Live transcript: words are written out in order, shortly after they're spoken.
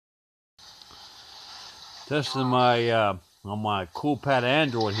Testing my on my CoolPad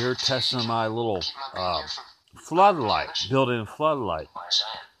Android here, testing my little floodlight, built-in floodlight.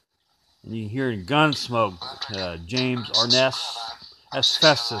 And you can hear in Gunsmoke, James Arness, that's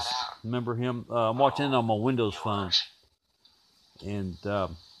Festus. Remember him? I'm watching it on my Windows phone, and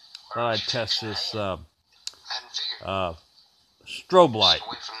thought I'd test this strobe light.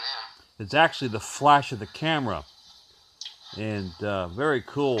 It's actually the flash of the camera, and very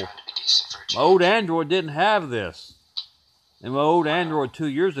cool. My old Android didn't have this, and my old Android 2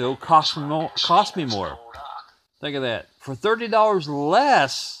 years ago cost me more. Think of that. For $30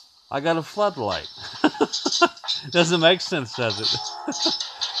 less, I got a floodlight. Doesn't make sense, does it?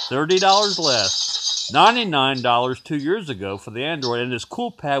 $30 less. $99 2 years ago for the Android, and this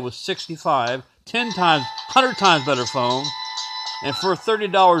CoolPad was $65, 10 times, 100 times better phone. And for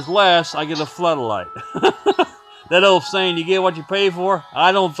 $30 less, I get a floodlight. That old saying, you get what you pay for?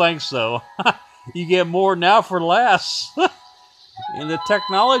 I don't think so. You get more now for less. And the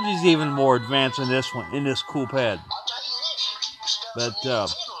technology is even more advanced in this one, in this CoolPad. But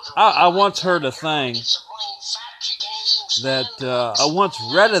I once heard a thing that I once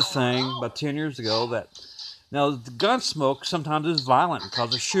read a thing about 10 years ago that now the Gunsmoke sometimes is violent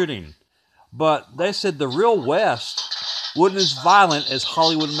because of shooting, but they said the real West wasn't as violent as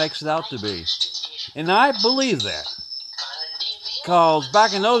Hollywood makes it out to be, and I believe that because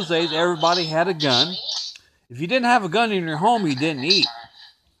back in those days everybody had a gun. If you didn't have a gun in your home, you didn't eat.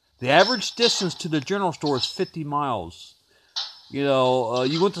 The average distance to the general store is 50 miles. You know,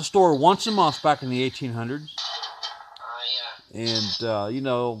 you went to the store once a month back in the 1800s. And, you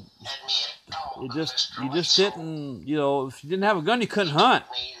know, you just didn't, you know, if you didn't have a gun, you couldn't hunt.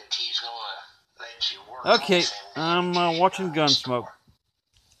 Okay, I'm watching Gunsmoke.